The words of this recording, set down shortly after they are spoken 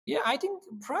Yeah, I think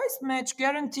price match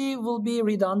guarantee will be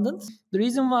redundant. The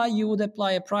reason why you would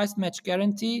apply a price match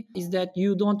guarantee is that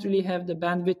you don't really have the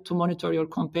bandwidth to monitor your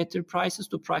competitor prices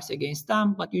to price against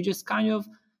them, but you just kind of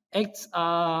act,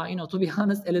 to be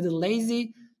honest, a little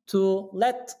lazy to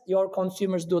let your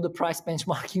consumers do the price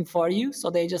benchmarking for you.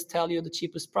 So they just tell you the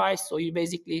cheapest price. So you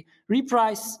basically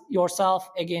reprice yourself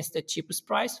against the cheapest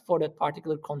price for that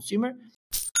particular consumer.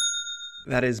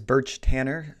 That is Birch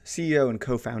Tanner, CEO and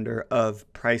co-founder of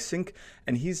PriceSync,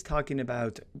 and he's talking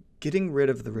about getting rid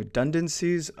of the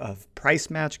redundancies of price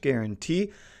match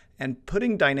guarantee and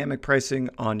putting dynamic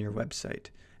pricing on your website.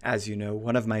 As you know,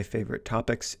 one of my favorite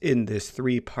topics in this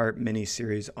 3-part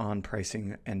mini-series on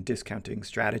pricing and discounting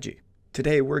strategy.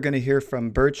 Today, we're going to hear from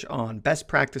Birch on best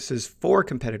practices for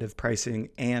competitive pricing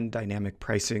and dynamic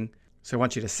pricing. So I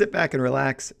want you to sit back and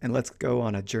relax, and let's go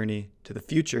on a journey to the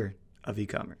future of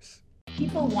e-commerce.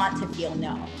 People want to feel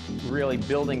known. Really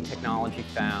building technology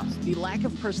fast. The lack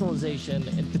of personalization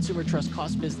and consumer trust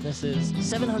cost businesses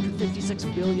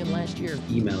 $756 billion last year.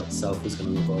 Email itself is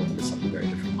going to evolve into something very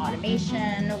different.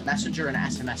 Automation, Messenger and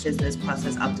SMS, business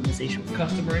process optimization,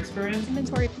 customer experience,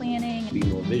 inventory planning. Be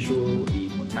more visual, be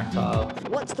more tactile.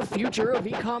 What's the future of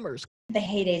e-commerce? The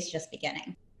heyday's just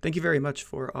beginning. Thank you very much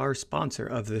for our sponsor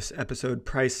of this episode,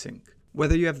 PriceSync.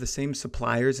 Whether you have the same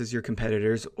suppliers as your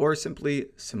competitors or simply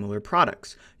similar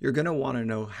products, you're going to want to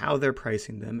know how they're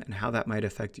pricing them and how that might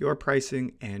affect your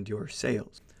pricing and your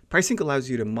sales. PriceSync allows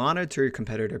you to monitor your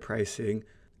competitor pricing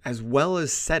as well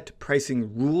as set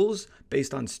pricing rules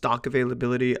based on stock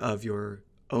availability of your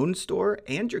own store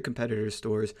and your competitors'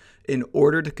 stores in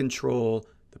order to control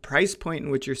the price point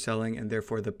in which you're selling and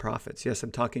therefore the profits. Yes,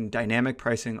 I'm talking dynamic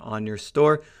pricing on your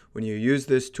store. When you use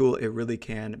this tool, it really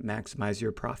can maximize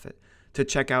your profit. To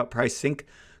check out PriceSync,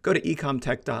 go to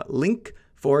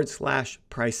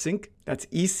ecomtech.link/PriceSync. That's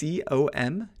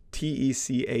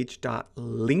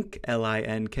ECOMTECH.link,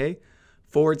 LINK,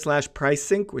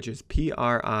 /PriceSync, which is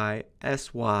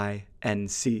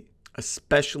PRISYNC.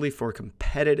 Especially for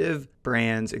competitive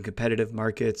brands and competitive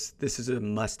markets, this is a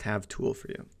must-have tool for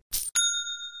you.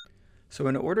 So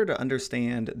in order to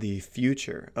understand the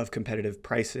future of competitive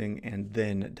pricing and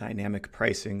then dynamic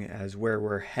pricing as where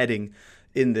we're heading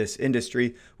in this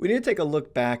industry, we need to take a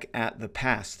look back at the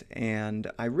past.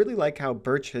 And I really like how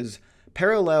Birch has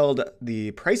paralleled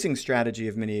the pricing strategy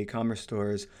of many e-commerce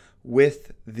stores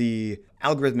with the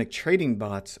algorithmic trading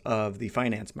bots of the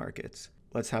finance markets.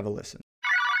 Let's have a listen.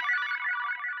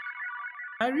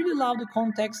 I really love the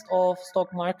context of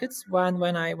stock markets when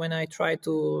I try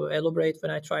to elaborate,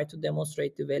 when I try to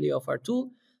demonstrate the value of our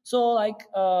tool. So like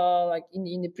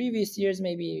in the previous years,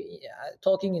 maybe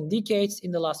talking in decades,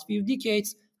 in the last few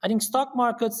decades, I think stock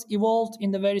markets evolved in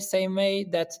the very same way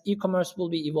that e-commerce will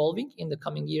be evolving in the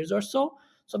coming years or so.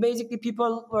 So basically,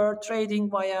 people were trading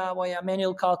via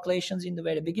manual calculations in the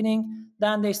very beginning.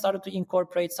 Then they started to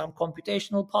incorporate some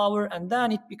computational power, and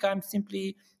then it became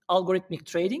simply algorithmic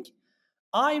trading.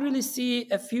 I really see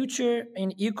a future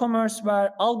in e-commerce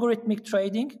where algorithmic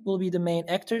trading will be the main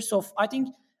actor. So I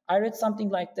think I read something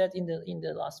like that in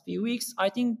the last few weeks. I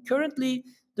think currently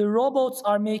the robots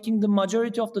are making the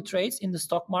majority of the trades in the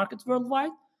stock market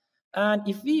worldwide. And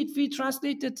if we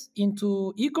translate it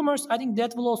into e-commerce, I think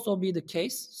that will also be the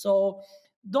case. So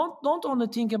don't only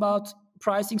think about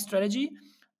pricing strategy.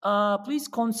 Please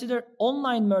consider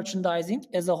online merchandising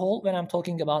as a whole when I'm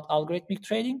talking about algorithmic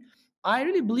trading. I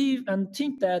really believe and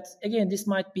think that, again, this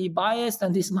might be biased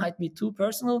and this might be too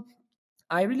personal.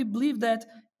 I really believe that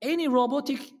any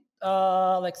robotic,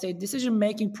 like say,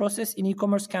 decision-making process in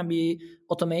e-commerce can be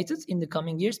automated in the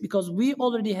coming years because we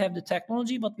already have the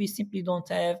technology, but we simply don't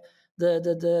have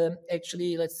the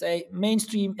actually, let's say,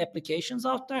 mainstream applications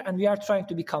out there, and we are trying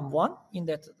to become one in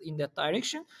that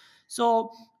direction. So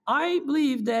I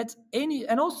believe that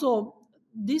and also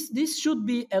this should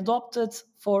be adopted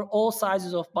for all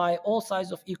sizes of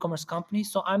e-commerce companies.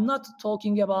 So I'm not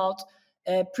talking about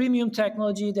a premium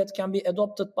technology that can be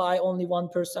adopted by only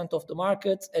 1% of the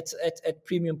market at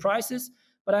premium prices,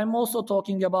 but I'm also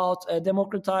talking about a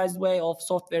democratized way of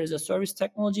software as a service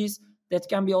technologies that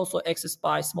can be also accessed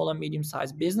by small and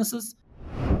medium-sized businesses.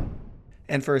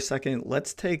 And for a second,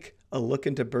 let's take a look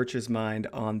into Birch's mind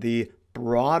on the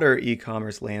broader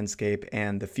e-commerce landscape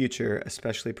and the future,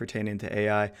 especially pertaining to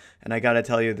AI. And I got to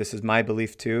tell you, this is my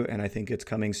belief too, and I think it's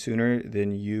coming sooner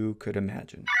than you could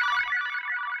imagine.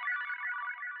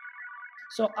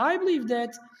 So I believe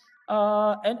that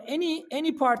and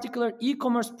any particular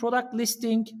e-commerce product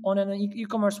listing on an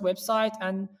e-commerce website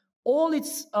and all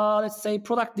its let's say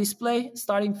product display,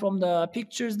 starting from the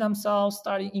pictures themselves,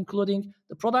 starting including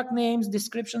the product names,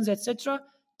 descriptions, etc.,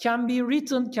 can be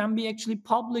written, can be actually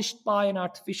published by an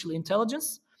artificial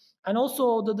intelligence. And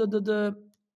also the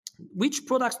which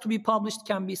products to be published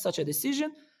can be such a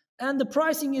decision. And the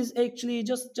pricing is actually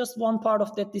just one part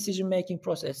of that decision making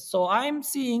process. So I'm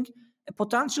seeing a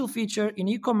potential feature in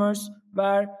e-commerce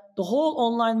where the whole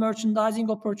online merchandising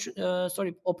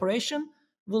operation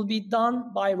will be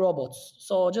done by robots.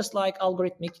 So just like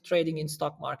algorithmic trading in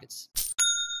stock markets.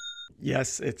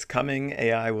 Yes, it's coming.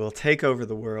 AI will take over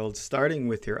the world, starting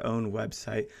with your own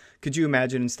website. Could you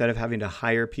imagine, instead of having to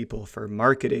hire people for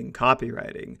marketing,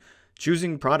 copywriting,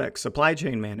 choosing products, supply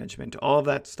chain management, all of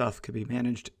that stuff could be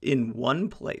managed in one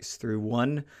place through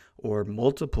one or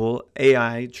multiple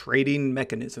AI trading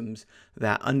mechanisms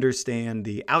that understand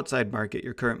the outside market,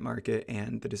 your current market,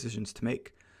 and the decisions to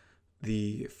make.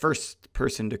 The first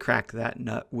person to crack that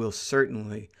nut will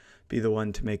certainly be the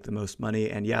one to make the most money.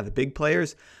 And yeah, the big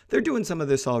players, they're doing some of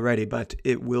this already, but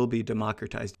it will be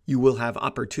democratized. You will have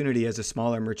opportunity as a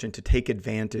smaller merchant to take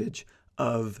advantage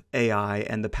of AI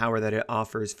and the power that it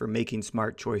offers for making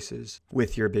smart choices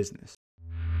with your business.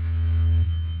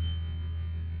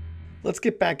 Let's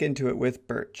get back into it with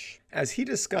Birch, as he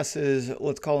discusses,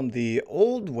 let's call them the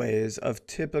old ways of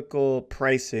typical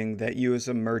pricing that you as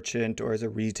a merchant or as a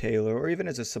retailer or even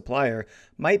as a supplier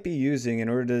might be using in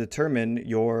order to determine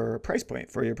your price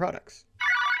point for your products.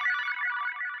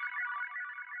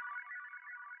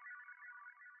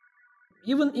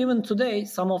 Even today,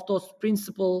 some of those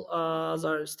principles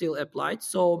are still applied.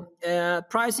 So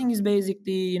pricing is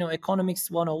basically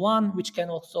economics 101, which can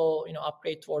also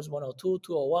upgrade towards 102,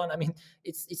 201. I mean,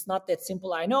 it's not that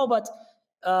simple, I know, but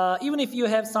even if you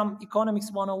have some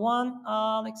economics 101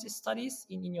 like studies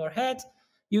in your head,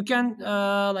 you can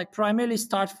like primarily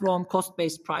start from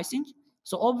cost-based pricing.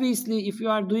 So obviously, if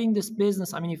you are doing this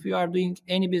business, I mean, if you are doing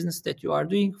any business that you are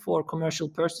doing for commercial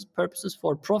purposes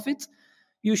for profit,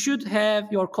 you should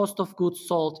have your cost of goods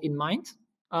sold in mind.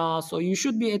 So you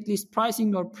should be at least pricing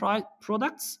your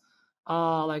products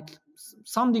like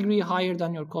some degree higher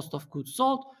than your cost of goods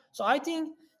sold. So I think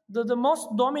the most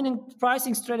dominant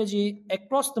pricing strategy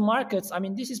across the markets, I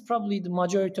mean, this is probably the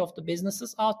majority of the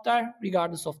businesses out there,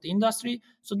 regardless of the industry.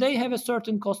 So they have a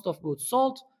certain cost of goods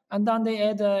sold, and then they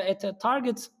add a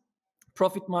target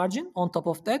profit margin on top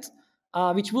of that,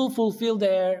 which will fulfill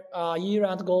their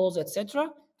year-end goals, etc.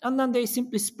 And then they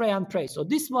simply spray and pray. So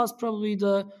this was probably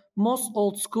the most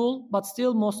old school, but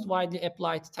still most widely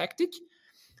applied tactic.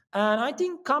 And I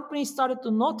think companies started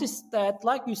to notice that,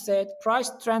 like you said,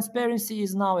 price transparency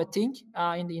is now a thing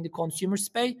in the consumer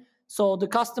space. So the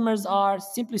customers are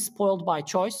simply spoiled by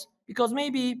choice, because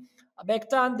maybe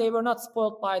back then they were not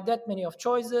spoiled by that many of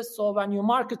choices. So when you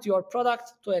market your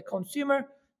product to a consumer,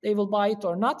 they will buy it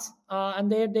or not,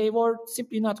 and they were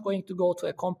simply not going to go to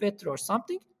a competitor or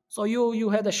something. So you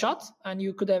had a shot and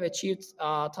you could have achieved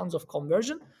tons of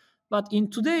conversion. But in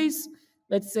today's,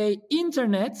 let's say,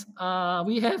 internet,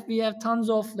 we have tons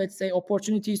of, let's say,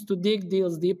 opportunities to dig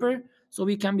deals deeper. So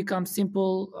we can become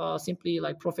simply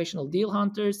like professional deal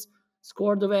hunters,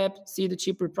 score the web, see the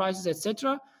cheaper prices,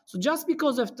 etc. So just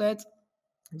because of that,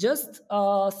 just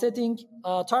setting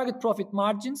target profit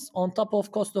margins on top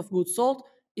of cost of goods sold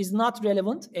is not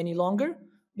relevant any longer,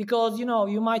 because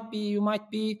you might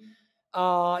be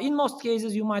in most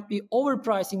cases you might be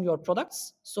overpricing your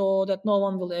products so that no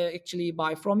one will actually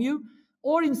buy from you,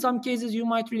 or in some cases you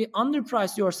might really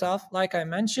underprice yourself, like I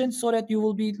mentioned, so that you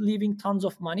will be leaving tons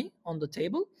of money on the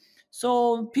table.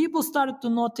 So people started to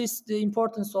notice the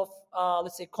importance of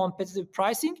let's say competitive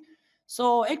pricing.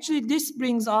 So actually this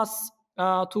brings us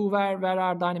to where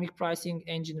our dynamic pricing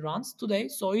engine runs today.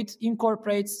 So it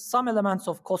incorporates some elements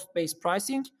of cost-based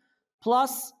pricing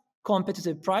plus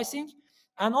competitive pricing.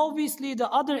 And obviously the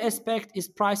other aspect is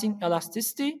pricing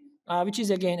elasticity, which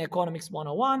is again economics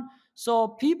 101. So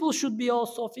people should be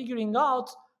also figuring out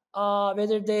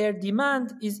whether their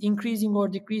demand is increasing or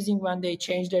decreasing when they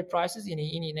change their prices in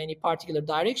any particular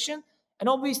direction. And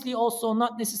obviously also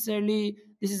not necessarily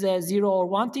this is a zero or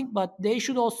one thing, but they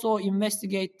should also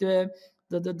investigate the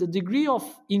degree of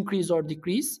increase or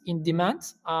decrease in demand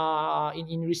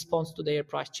in response to their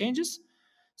price changes.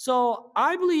 So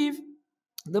I believe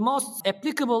the most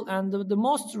applicable and the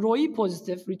most ROI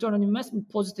positive, return on investment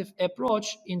positive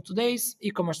approach in today's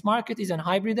e-commerce market is an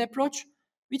hybrid approach,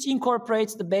 which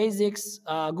incorporates the basics,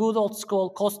 good old school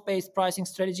cost-based pricing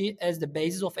strategy as the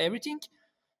basis of everything.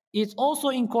 It also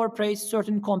incorporates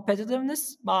certain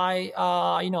competitiveness by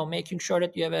making sure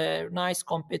that you have a nice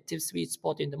competitive sweet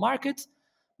spot in the market.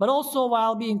 But also,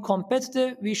 while being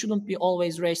competitive, we shouldn't be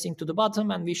always racing to the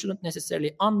bottom, and we shouldn't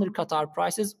necessarily undercut our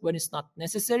prices when it's not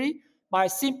necessary, by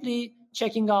simply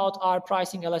checking out our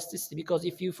pricing elasticity, because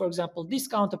if you, for example,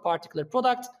 discount a particular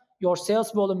product, your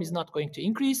sales volume is not going to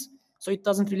increase. So it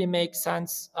doesn't really make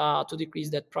sense to decrease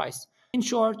that price. In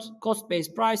short,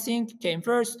 cost-based pricing came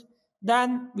first.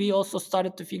 Then we also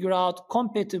started to figure out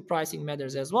competitive pricing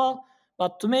matters as well.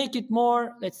 But to make it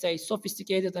more, let's say,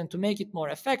 sophisticated and to make it more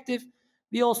effective,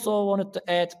 we also wanted to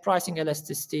add pricing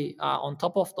elasticity on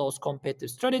top of those competitive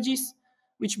strategies,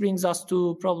 which brings us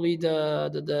to probably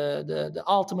the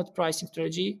ultimate pricing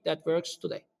strategy that works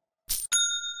today.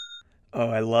 Oh,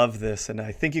 I love this. And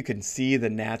I think you can see the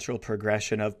natural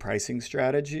progression of pricing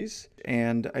strategies.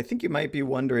 And I think you might be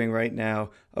wondering right now,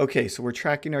 okay, so we're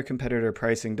tracking our competitor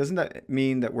pricing. Doesn't that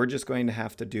mean that we're just going to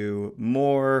have to do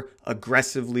more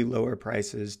aggressively lower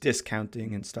prices,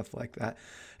 discounting and stuff like that?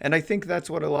 And I think that's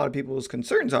what a lot of people's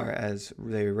concerns are as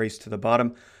they race to the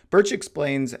bottom. Birch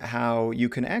explains how you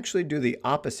can actually do the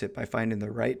opposite by finding the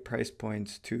right price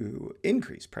points to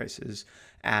increase prices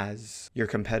as your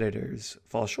competitors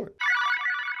fall short.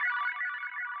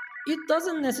 It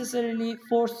doesn't necessarily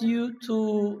force you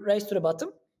to race to the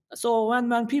bottom. So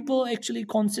when people actually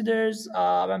considers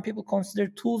when people consider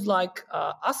tools like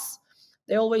us,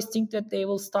 they always think that they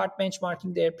will start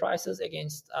benchmarking their prices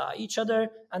against each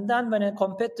other, and then when a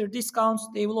competitor discounts,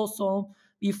 they will also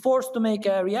be forced to make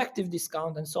a reactive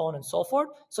discount, and so on and so forth.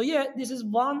 So yeah, this is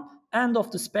one end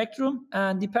of the spectrum,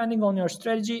 and depending on your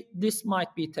strategy, this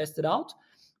might be tested out.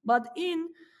 But in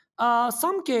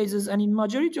some cases, and in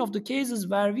majority of the cases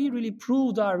where we really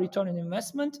proved our return on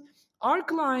investment, our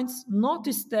clients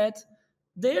noticed that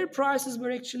their prices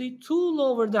were actually too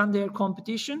lower than their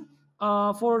competition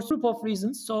for a group of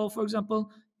reasons. So, for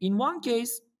example, in one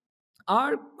case,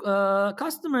 our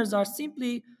customers are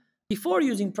simply, before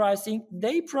using pricing,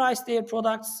 they price their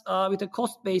products with a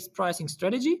cost-based pricing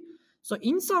strategy. So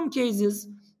in some cases,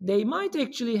 they might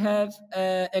actually have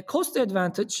a cost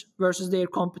advantage versus their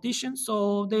competition.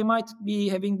 So they might be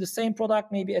having the same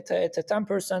product maybe at a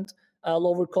 10%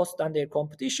 lower cost than their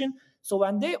competition. So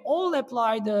when they all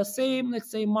apply the same,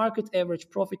 let's say, market average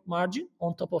profit margin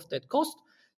on top of that cost,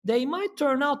 they might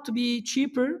turn out to be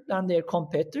cheaper than their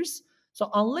competitors. So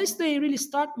unless they really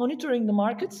start monitoring the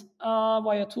market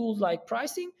via tools like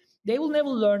pricing, they will never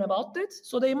learn about that.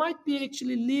 So they might be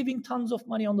actually leaving tons of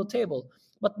money on the table.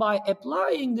 But by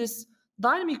applying this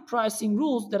dynamic pricing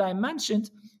rules that I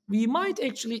mentioned, we might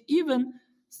actually even,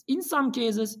 in some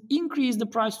cases, increase the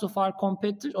price of our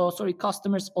competitors, or sorry,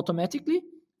 customers automatically.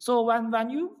 So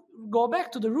when you go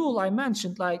back to the rule I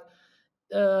mentioned, like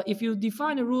if you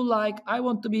define a rule like I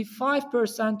want to be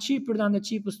 5% cheaper than the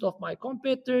cheapest of my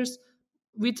competitors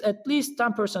with at least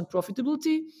 10%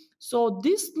 profitability, so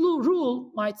this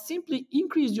rule might simply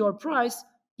increase your price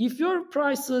if your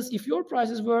prices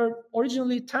were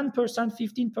originally 10%,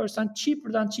 15%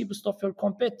 cheaper than cheapest of your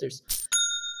competitors.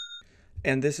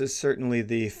 And this is certainly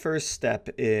the first step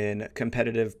in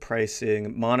competitive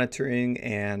pricing monitoring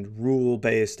and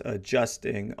rule-based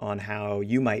adjusting on how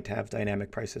you might have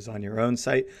dynamic prices on your own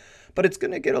site. But it's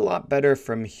going to get a lot better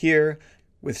from here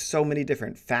with so many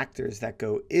different factors that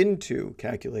go into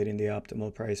calculating the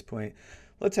optimal price point.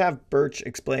 Let's have Birch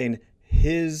explain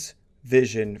his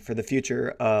vision for the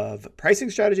future of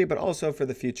pricing strategy, but also for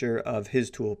the future of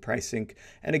his tool, PriceSync.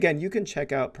 And again, you can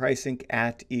check out PriceSync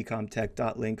at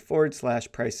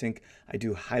ecomtech.link/PriceSync. I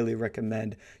do highly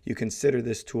recommend you consider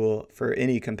this tool for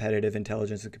any competitive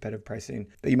intelligence and competitive pricing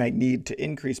that you might need to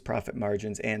increase profit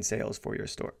margins and sales for your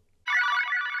store.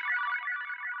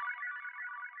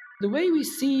 The way we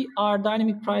see our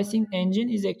dynamic pricing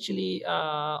engine is actually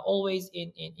always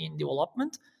in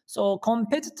development. So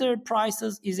competitor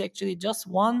prices is actually just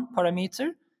one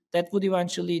parameter that would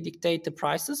eventually dictate the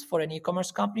prices for an e-commerce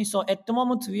company. So at the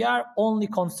moment, we are only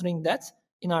considering that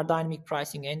in our dynamic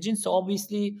pricing engine. So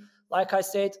obviously, like I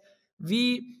said,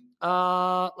 we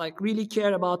really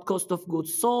care about cost of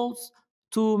goods sold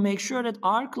to make sure that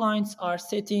our clients are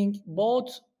setting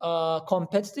both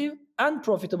competitive and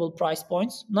profitable price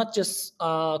points, not just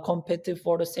competitive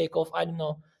for the sake of, I don't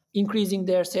know, increasing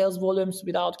their sales volumes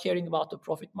without caring about the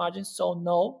profit margins. So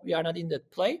no, we are not in that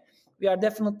play. We are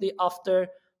definitely after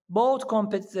both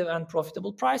competitive and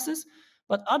profitable prices.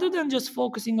 But other than just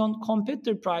focusing on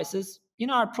competitor prices, in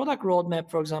our product roadmap,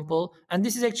 for example, and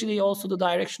this is actually also the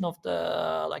direction of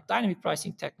the dynamic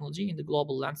pricing technology in the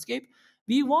global landscape,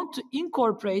 we want to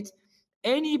incorporate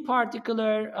any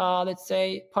particular, let's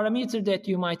say, parameter that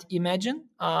you might imagine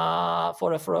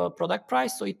for a product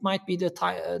price. So it might be the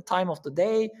time of the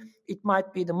day, it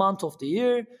might be the month of the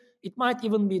year, it might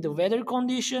even be the weather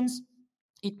conditions,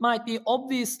 it might be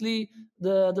obviously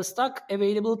the stock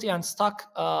availability and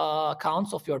stock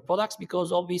counts of your products,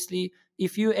 because obviously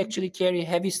if you actually carry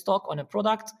heavy stock on a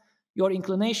product, your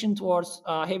inclination towards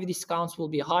heavy discounts will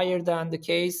be higher than the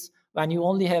case when you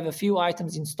only have a few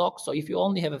items in stock. So if you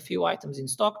only have a few items in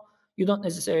stock, you don't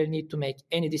necessarily need to make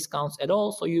any discounts at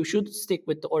all. So you should stick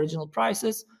with the original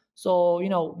prices. So,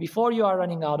 before you are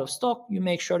running out of stock, you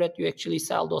make sure that you actually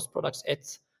sell those products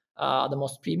at the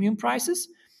most premium prices.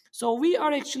 So we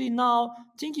are actually now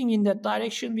thinking in that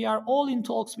direction. We are all in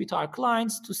talks with our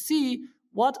clients to see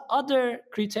what other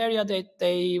criteria that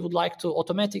they would like to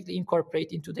automatically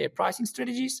incorporate into their pricing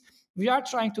strategies. We are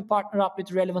trying to partner up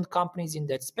with relevant companies in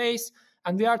that space,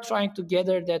 and we are trying to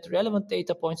gather that relevant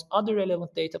data points, other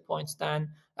relevant data points than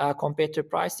competitor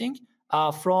pricing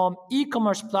from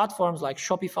e-commerce platforms like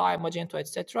Shopify, Magento,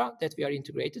 etc., that we are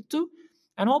integrated to.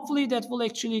 And hopefully that will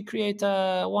actually create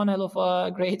one hell of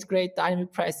a great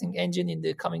dynamic pricing engine in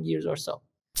the coming years or so.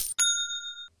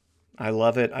 I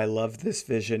love it. I love this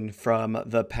vision from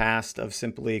the past of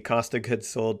simply cost of goods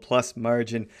sold plus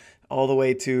margin all the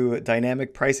way to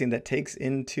dynamic pricing that takes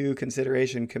into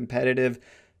consideration competitive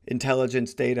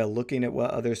intelligence data, looking at what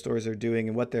other stores are doing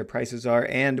and what their prices are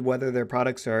and whether their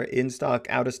products are in stock,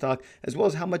 out of stock, as well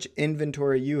as how much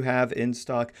inventory you have in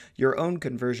stock, your own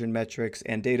conversion metrics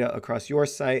and data across your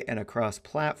site and across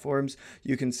platforms.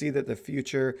 You can see that the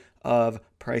future of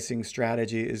pricing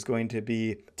strategy is going to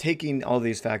be taking all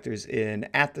these factors in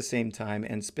at the same time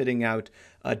and spitting out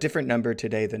a different number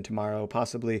today than tomorrow,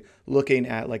 possibly looking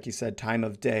at, like you said, time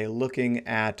of day, looking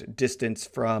at distance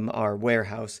from our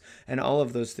warehouse, and all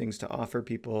of those things to offer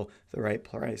people the right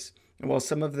price. And while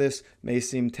some of this may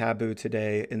seem taboo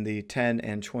today, in the 10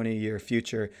 and 20 year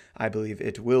future, I believe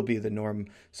it will be the norm.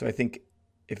 So I think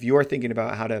if you're thinking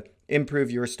about how to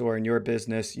improve your store and your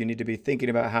business, you need to be thinking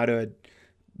about how to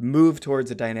move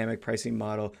towards a dynamic pricing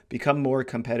model, become more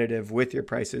competitive with your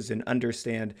prices, and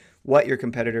understand what your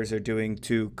competitors are doing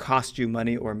to cost you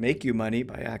money or make you money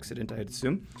by accident, I'd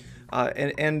assume.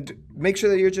 And make sure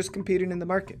that you're just competing in the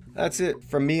market. That's it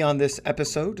from me on this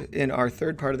episode. In our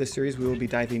third part of the series, we will be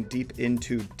diving deep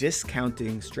into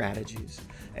discounting strategies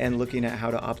and looking at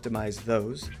how to optimize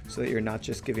those so that you're not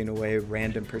just giving away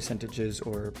random percentages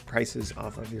or prices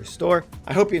off of your store.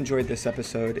 I hope you enjoyed this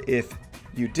episode. If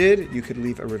you did, you could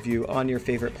leave a review on your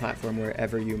favorite platform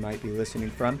wherever you might be listening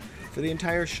from. For the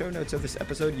entire show notes of this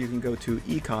episode, you can go to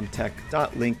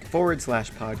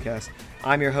ecomtech.link/podcast.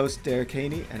 I'm your host, Derek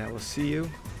Haney, and I will see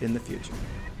you in the future.